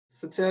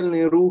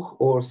Социальный рух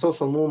or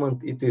social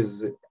movement, it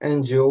is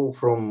NGO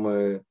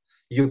from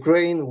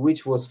Ukraine,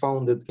 which was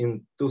founded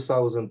in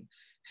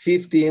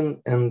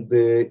 2015, and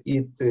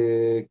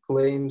it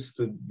claims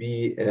to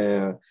be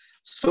a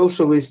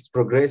socialist,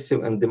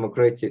 progressive, and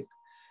democratic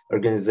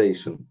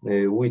organization,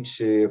 which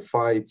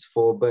fights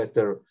for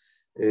better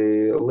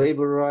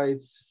labor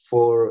rights,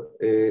 for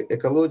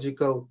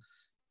ecological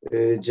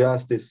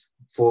justice,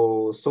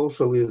 for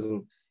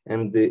socialism,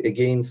 and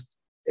against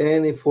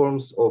any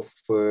forms of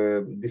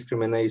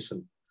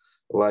discrimination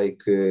like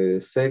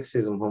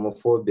sexism,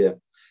 homophobia,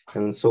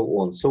 and so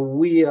on. So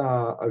we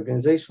are an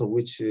organization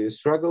which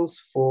struggles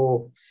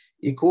for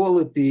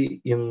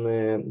equality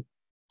in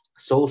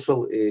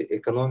social,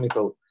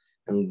 economical,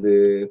 and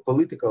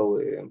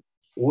political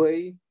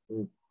way.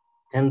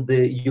 And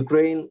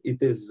Ukraine,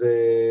 it is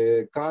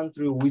a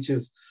country which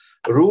is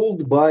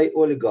ruled by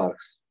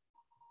oligarchs.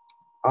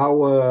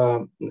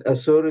 Our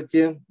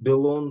authority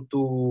belong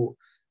to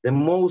the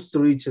most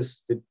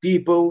richest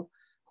people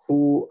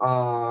who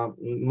are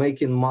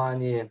making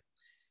money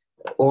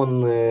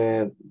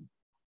on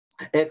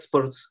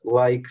exports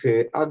like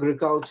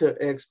agriculture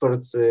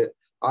exports,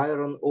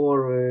 iron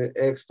ore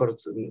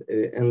exports,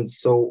 and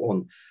so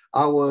on.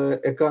 Our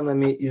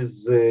economy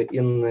is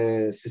in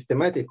a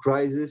systematic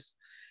crisis,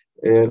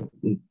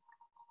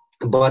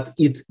 but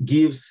it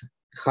gives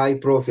high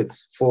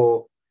profits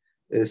for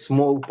a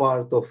small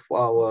part of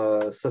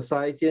our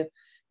society.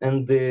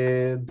 And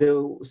the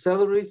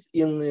salaries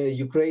in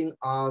Ukraine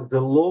are the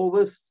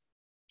lowest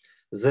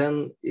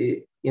than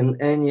in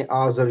any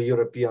other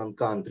European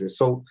country.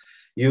 So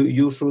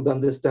you should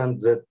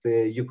understand that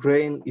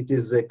Ukraine, it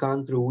is a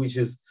country which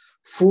is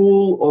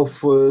full of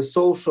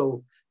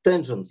social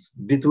tensions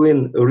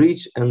between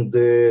rich and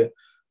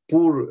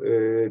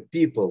poor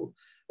people.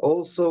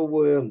 Also,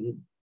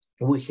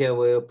 we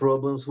have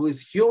problems with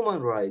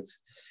human rights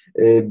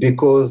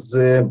because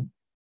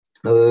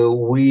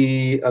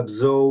we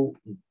observe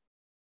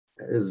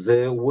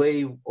the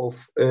wave of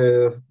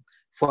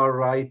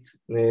far-right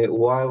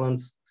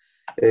violence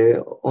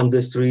on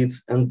the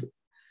streets, and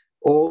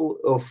all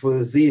of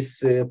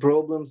these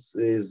problems,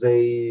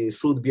 they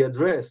should be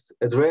addressed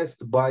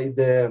by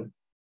the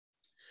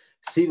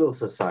civil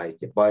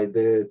society, by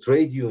the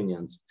trade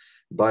unions,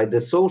 by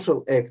the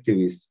social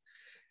activists.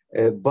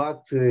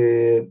 But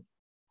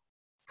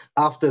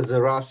after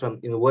the Russian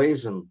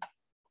invasion,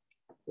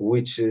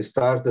 which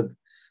started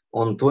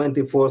on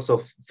 24th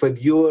of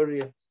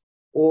February,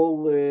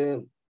 all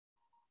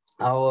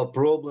our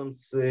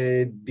problems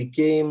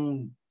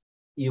became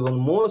even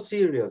more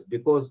serious,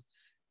 because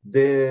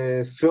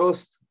the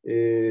first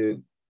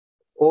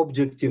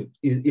objective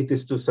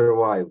is to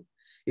survive.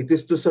 It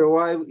is to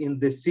survive in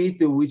the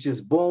city which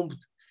is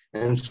bombed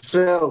and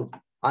shelled.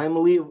 I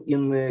live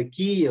in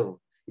Kiev.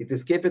 It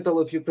is capital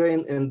of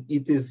Ukraine, and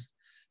it is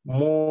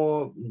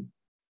more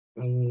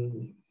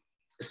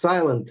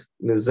silent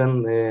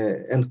than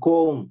and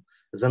calm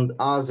than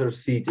other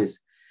cities.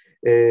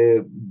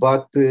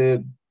 But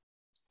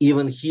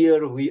even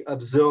here we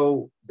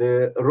observe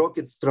the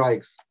rocket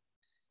strikes.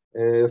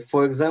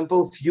 For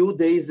example, few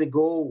days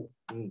ago,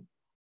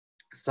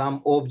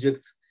 some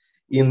objects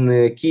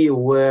in Kiev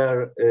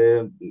were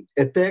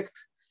attacked,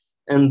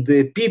 and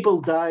the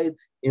people died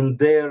in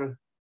their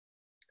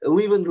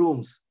living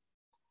rooms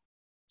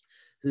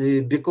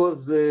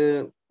because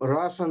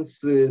Russians,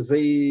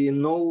 they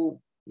know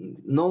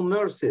no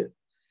mercy,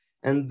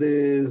 and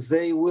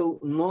they will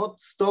not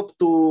stop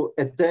to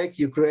attack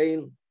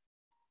Ukraine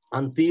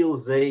until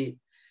they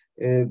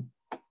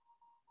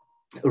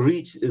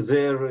reach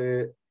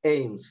their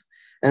aims.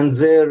 And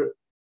their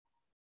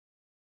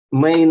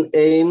main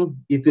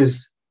aim, it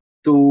is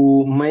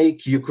to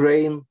make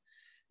Ukraine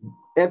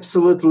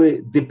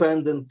absolutely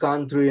dependent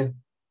country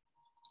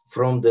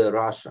from the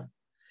Russia.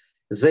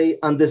 They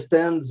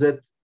understand that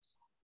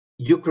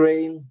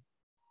Ukraine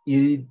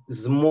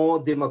is more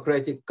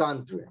democratic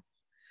country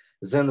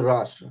than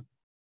Russia,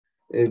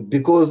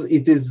 because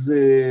it is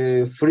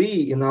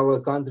free in our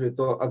country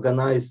to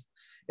organize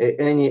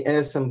any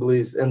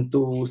assemblies and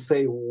to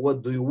say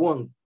what do you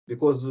want,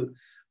 because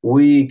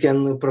we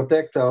can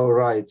protect our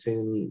rights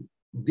in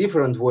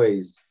different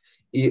ways,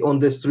 on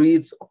the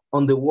streets,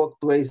 on the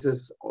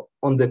workplaces,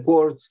 on the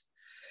courts.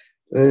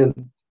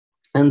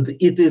 And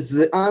it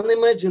is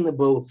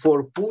unimaginable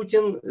for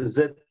Putin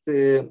that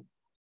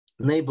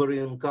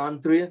neighboring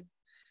country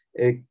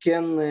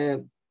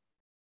can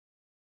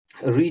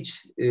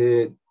reach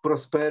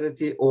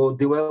prosperity or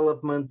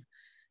development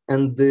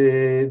and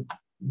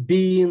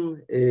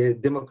being a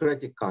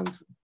democratic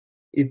country.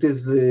 It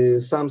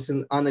is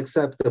something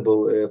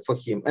unacceptable for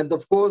him. And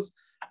of course,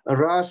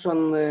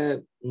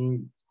 Russian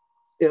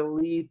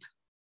elite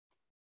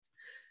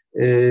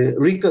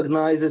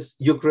recognizes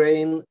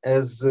Ukraine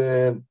as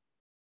a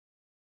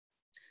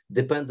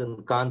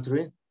dependent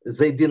country.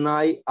 They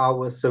deny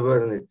our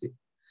sovereignty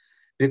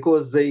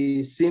because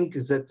they think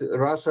that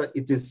Russia,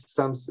 it is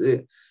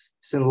something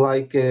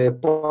like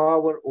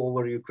power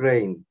over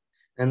Ukraine.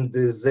 And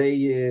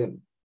they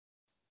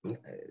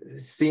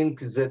think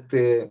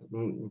that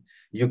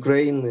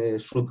Ukraine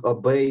should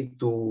obey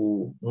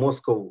to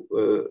Moscow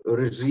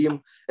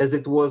regime as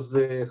it was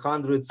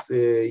hundreds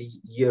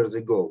years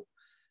ago.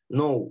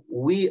 No,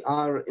 we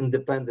are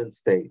independent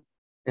state,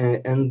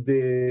 and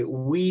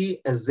we,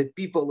 as the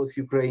people of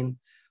Ukraine,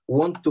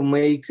 want to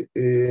make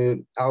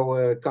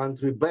our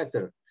country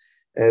better,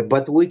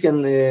 but we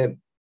can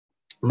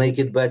make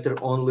it better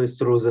only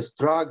through the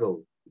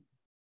struggle,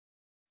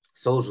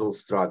 social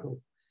struggle,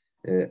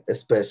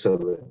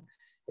 especially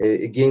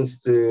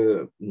against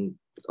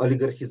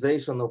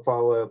oligarchization of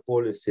our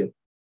policy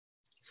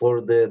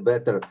for the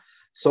better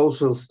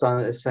social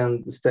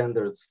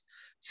standards,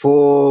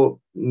 for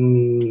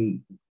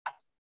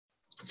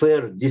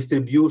fair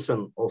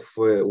distribution of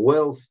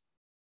wealth.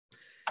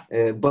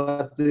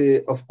 But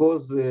of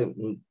course,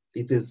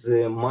 it is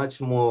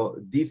much more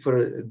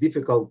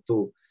difficult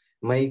to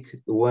make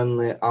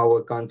when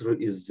our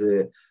country is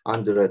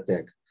under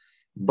attack.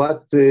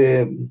 But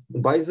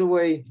by the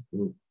way,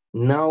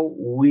 now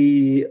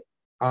we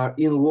are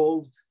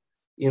involved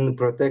in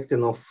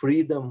protecting of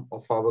freedom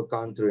of our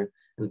country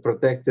and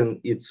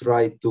protecting its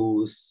right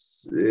to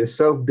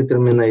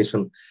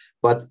self-determination.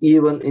 But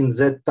even in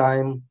that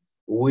time,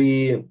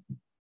 we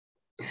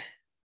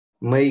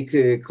make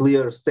a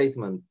clear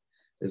statement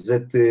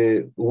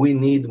that we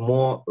need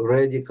more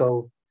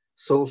radical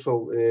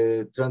social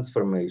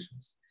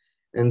transformations.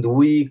 And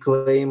we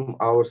claim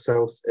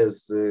ourselves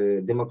as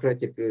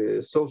democratic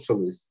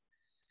socialists.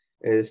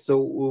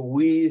 So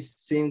we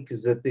think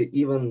that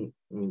even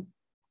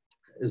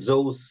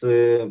those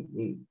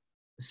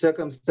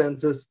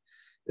circumstances,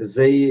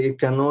 they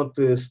cannot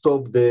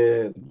stop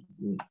the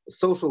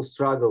social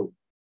struggle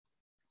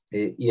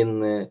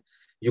in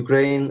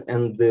Ukraine,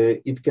 and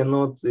it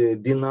cannot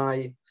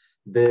deny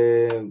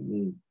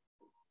the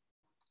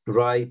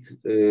right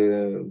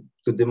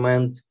to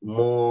demand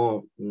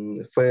more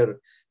fair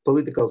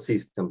political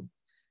system.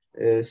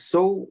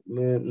 So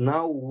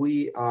now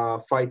we are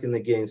fighting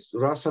against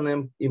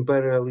Russian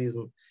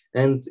imperialism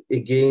and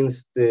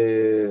against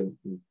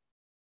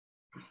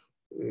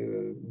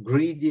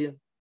greedy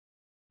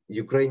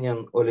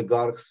Ukrainian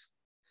oligarchs,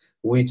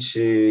 which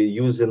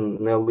using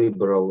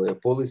neoliberal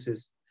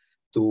policies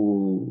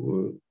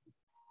to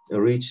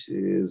reach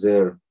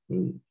their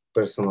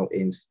personal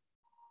aims.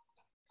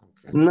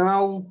 Okay.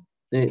 Now,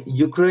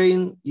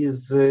 Ukraine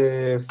is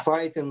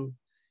fighting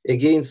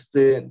against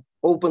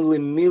openly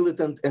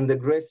militant and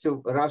aggressive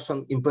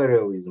Russian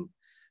imperialism.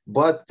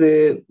 But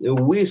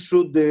we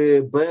should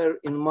bear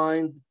in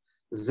mind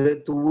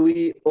that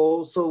we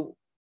also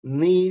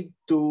need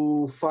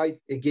to fight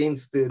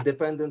against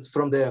dependence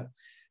from the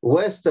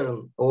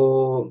Western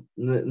or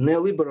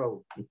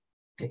neoliberal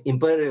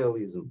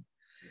imperialism.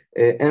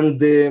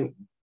 And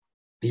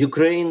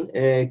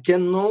Ukraine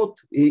cannot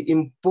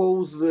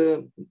impose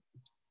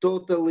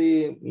totally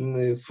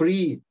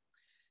free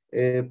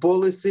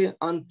policy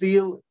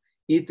until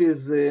it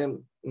is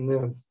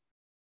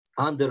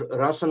under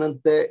Russian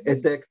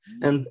attack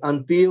and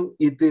until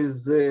it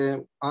is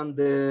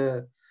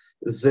under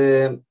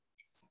the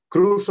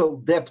crucial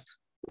debt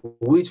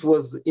which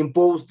was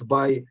imposed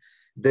by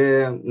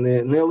the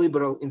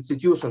neoliberal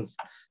institutions.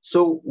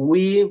 So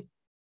we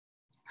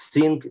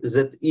think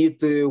that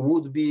it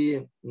would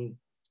be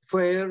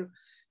fair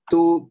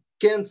to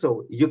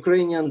cancel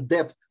Ukrainian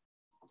debt.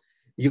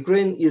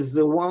 Ukraine is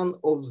one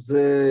of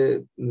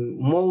the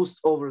most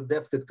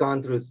over-debted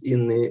countries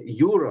in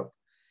Europe,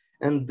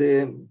 and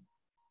the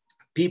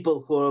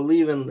people who are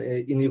living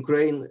in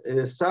Ukraine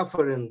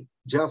suffering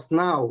just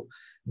now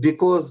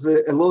because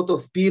a lot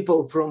of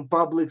people from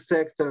public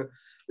sector,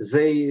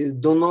 they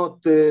do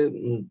not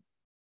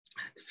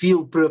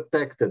feel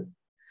protected,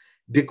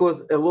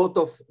 because a lot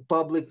of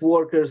public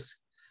workers,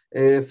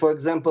 for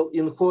example,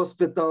 in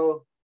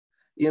hospital,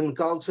 in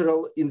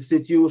cultural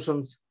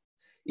institutions,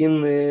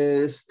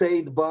 in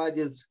state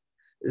bodies,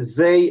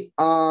 they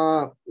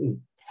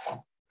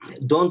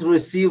don't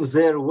receive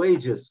their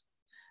wages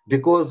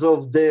because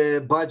of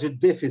the budget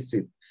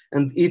deficit.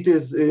 And it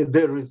is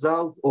the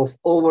result of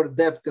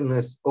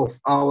over-debtedness of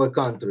our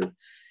country.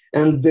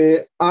 And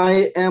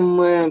I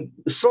am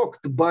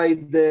shocked by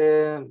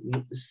the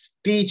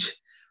speech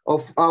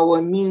of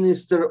our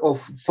Minister of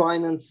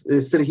Finance,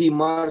 Sergei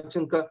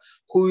Marchenko,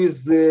 who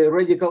is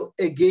radical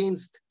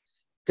against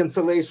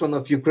cancellation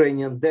of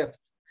Ukrainian debt,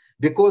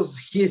 because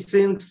he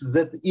thinks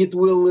that it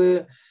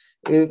will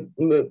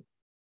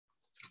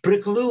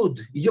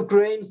preclude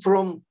Ukraine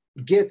from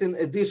getting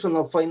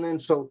additional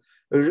financial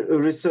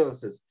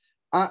resources.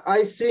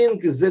 I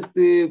think that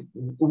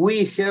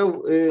we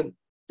have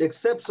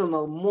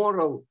exceptional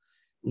moral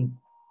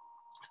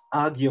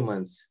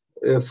arguments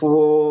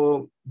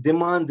for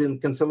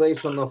demanding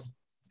cancellation of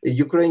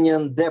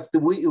Ukrainian debt.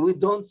 We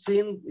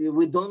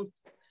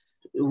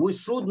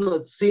should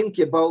not think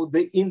about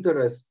the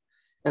interest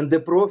and the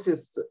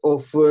profits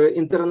of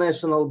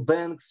international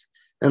banks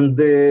and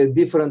the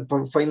different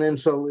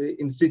financial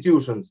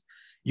institutions.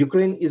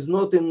 Ukraine is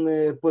not in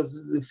a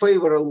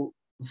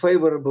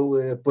favorable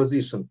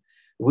position.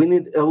 We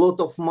need a lot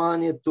of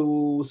money to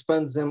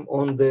spend them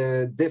on the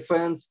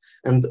defense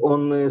and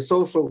on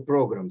social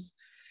programs.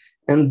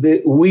 And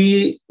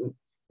we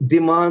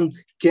demand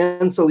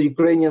cancel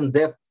Ukrainian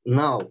debt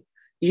now.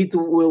 It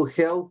will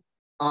help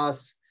us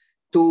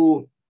to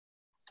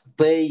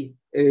pay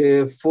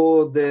for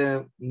the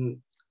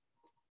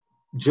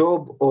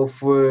job of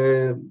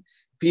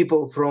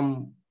people from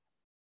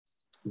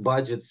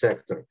budget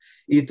sector.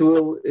 It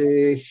will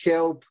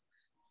help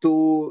to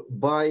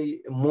buy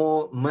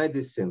more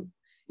medicine.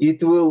 It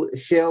will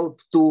help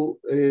to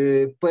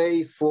pay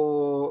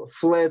for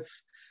flats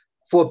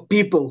for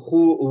people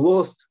who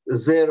lost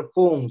their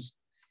homes.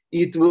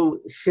 It will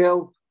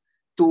help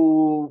to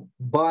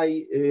buy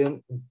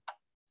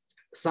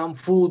some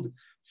food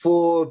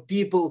for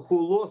people who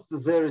lost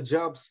their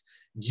jobs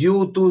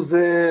due to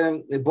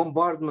the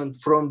bombardment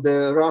from the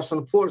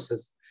Russian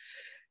forces.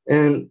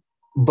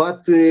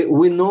 But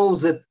we know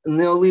that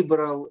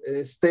neoliberal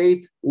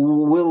state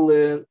will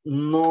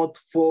not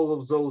follow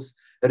those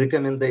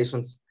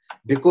recommendations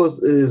because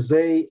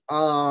they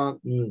are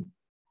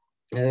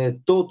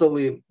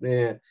totally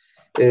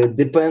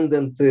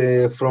dependent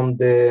from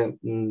the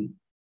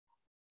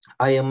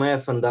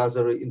IMF and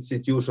other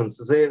institutions.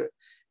 They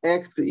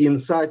act in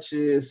such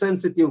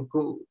sensitive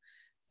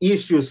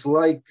issues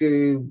like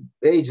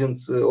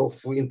agents of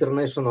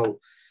international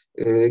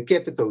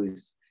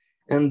capitalists.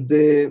 And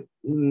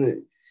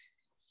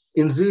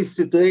in this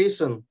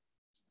situation,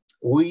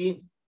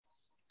 we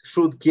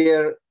should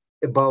care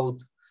about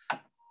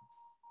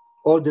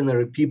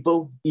ordinary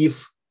people if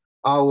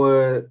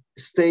our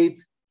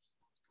state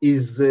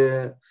is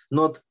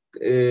not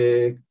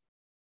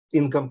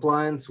in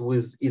compliance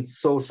with its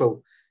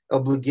social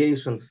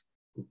obligations.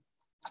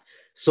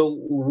 So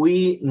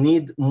we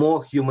need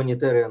more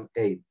humanitarian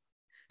aid.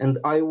 And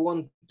I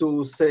want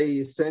to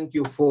say thank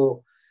you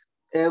for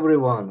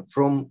everyone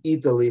from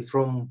Italy,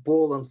 from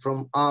Poland,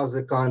 from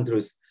other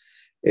countries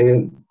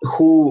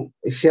who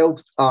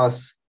helped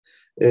us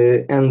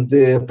and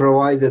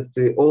provided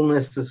all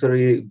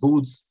necessary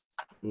goods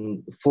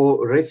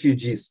for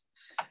refugees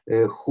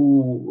who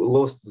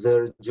lost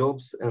their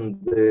jobs and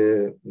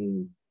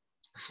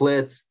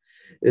flats.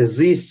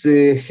 This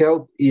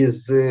help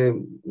is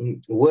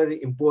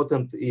very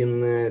important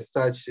in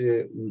such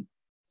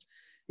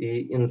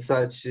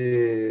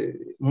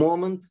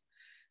moment.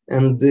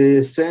 And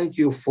thank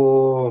you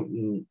for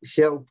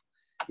help.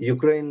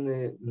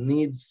 Ukraine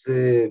needs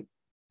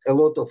a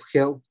lot of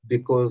help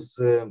because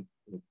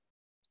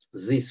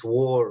this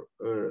war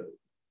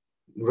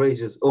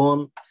rages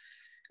on,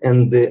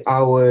 and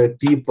our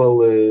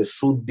people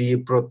should be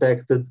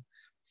protected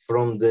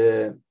from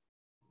the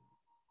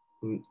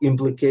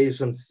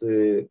implications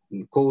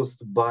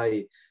caused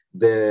by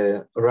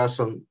the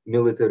Russian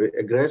military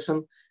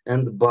aggression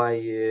and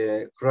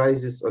by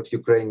crisis of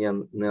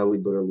Ukrainian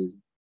neoliberalism.